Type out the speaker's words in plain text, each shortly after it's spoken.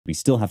we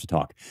still have to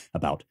talk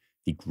about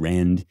the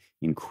Grand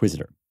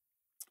Inquisitor.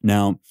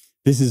 Now,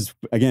 this is,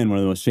 again, one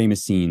of the most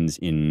famous scenes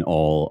in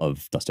all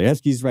of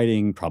Dostoevsky's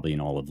writing, probably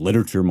in all of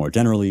literature more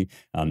generally,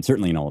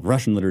 certainly in all of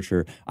Russian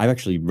literature. I've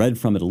actually read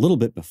from it a little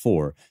bit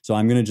before, so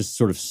I'm going to just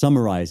sort of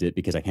summarize it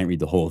because I can't read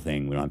the whole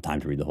thing. We don't have time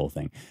to read the whole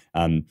thing.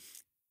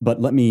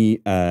 But let me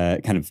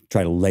kind of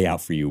try to lay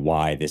out for you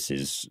why this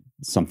is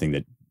something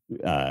that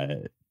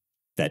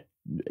that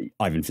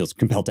Ivan feels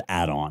compelled to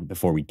add on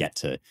before we get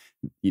to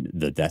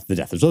the death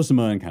of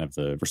Zosima and kind of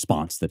the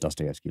response that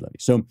Dostoevsky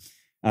levies. So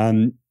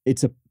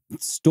it's a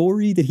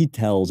story that he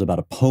tells about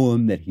a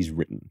poem that he's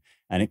written,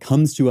 and it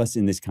comes to us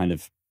in this kind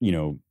of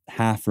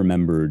half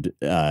remembered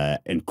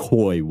and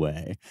coy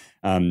way.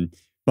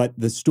 But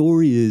the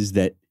story is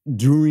that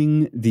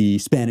during the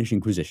Spanish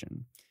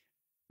Inquisition,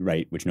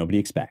 right, which nobody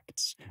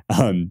expects,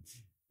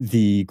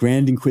 the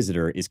Grand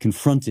Inquisitor is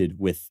confronted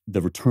with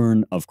the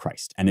return of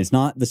Christ. And it's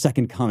not the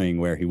second coming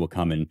where he will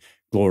come in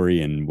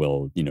glory and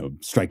will,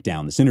 strike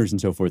down the sinners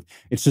and so forth.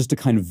 It's just a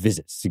kind of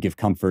visit to give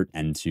comfort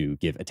and to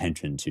give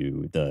attention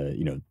to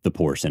the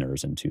poor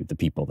sinners and to the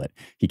people that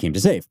he came to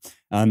save.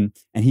 And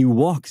he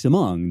walks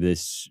among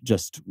this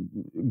just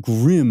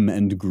grim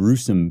and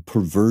gruesome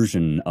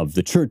perversion of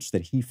the church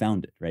that he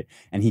founded, right?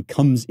 And he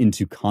comes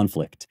into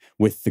conflict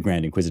with the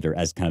Grand Inquisitor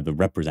as kind of the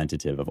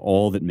representative of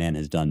all that man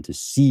has done to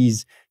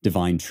seize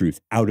divine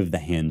truth out of the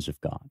hands of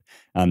God.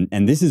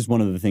 And this is one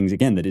of the things,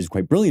 again, that is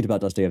quite brilliant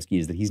about Dostoevsky,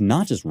 is that he's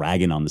not just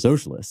ragging on the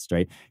socialists,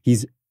 right?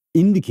 He's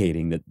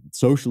indicating that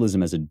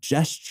socialism as a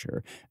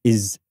gesture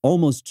is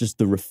almost just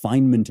the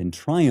refinement and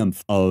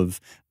triumph of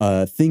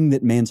a thing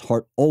that man's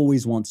heart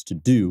always wants to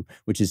do,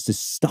 which is to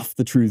stuff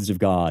the truths of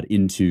God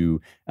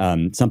into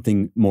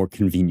something more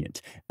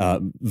convenient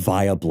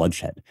via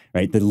bloodshed,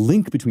 right? The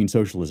link between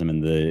socialism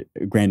and the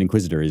Grand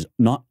Inquisitor is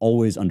not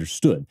always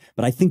understood,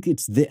 but I think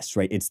it's this,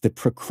 right? It's the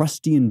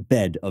Procrustean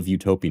bed of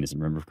utopianism.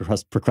 Remember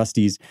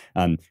Procrustes,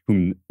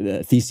 whom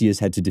Theseus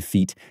had to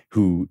defeat,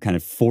 who kind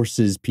of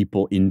forces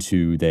people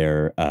into their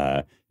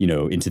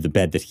into the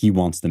bed that he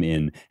wants them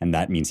in, and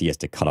that means he has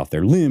to cut off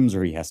their limbs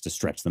or he has to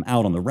stretch them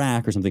out on the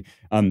rack or something.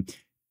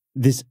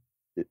 This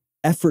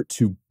effort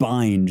to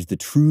bind the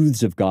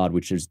truths of God,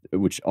 which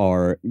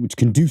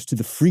conduce to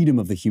the freedom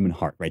of the human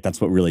heart, right?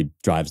 That's what really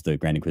drives the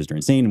Grand Inquisitor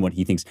insane, and what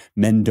he thinks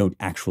men don't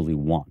actually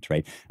want,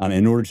 right?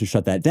 In order to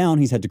shut that down,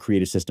 he's had to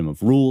create a system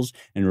of rules.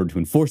 And in order to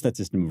enforce that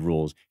system of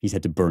rules, he's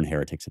had to burn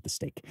heretics at the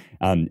stake.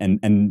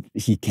 And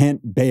he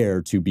can't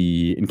bear to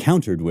be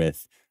encountered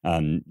with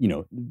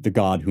the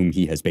God whom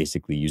he has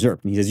basically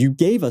usurped. And he says, you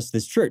gave us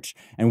this church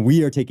and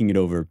we are taking it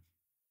over.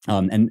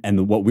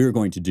 And what we're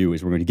going to do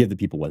is we're going to give the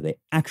people what they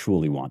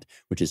actually want,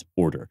 which is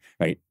order,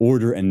 right?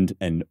 Order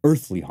and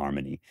earthly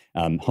harmony,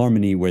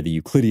 harmony where the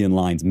Euclidean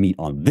lines meet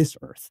on this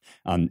earth.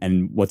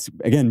 And what's,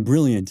 again,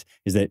 brilliant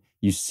is that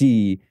you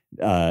see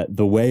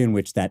the way in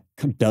which that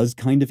does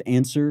kind of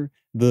answer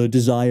the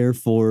desire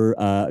for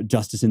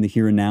justice in the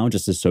here and now,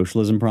 just as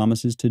socialism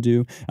promises to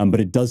do. But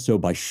it does so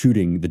by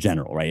shooting the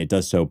general, right? It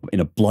does so in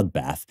a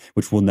bloodbath,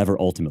 which will never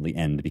ultimately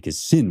end because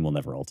sin will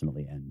never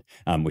ultimately end,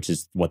 which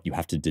is what you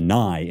have to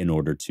deny in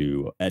order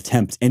to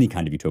attempt any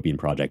kind of utopian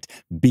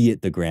project, be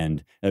it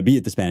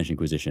the Spanish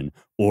Inquisition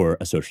or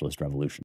a socialist revolution.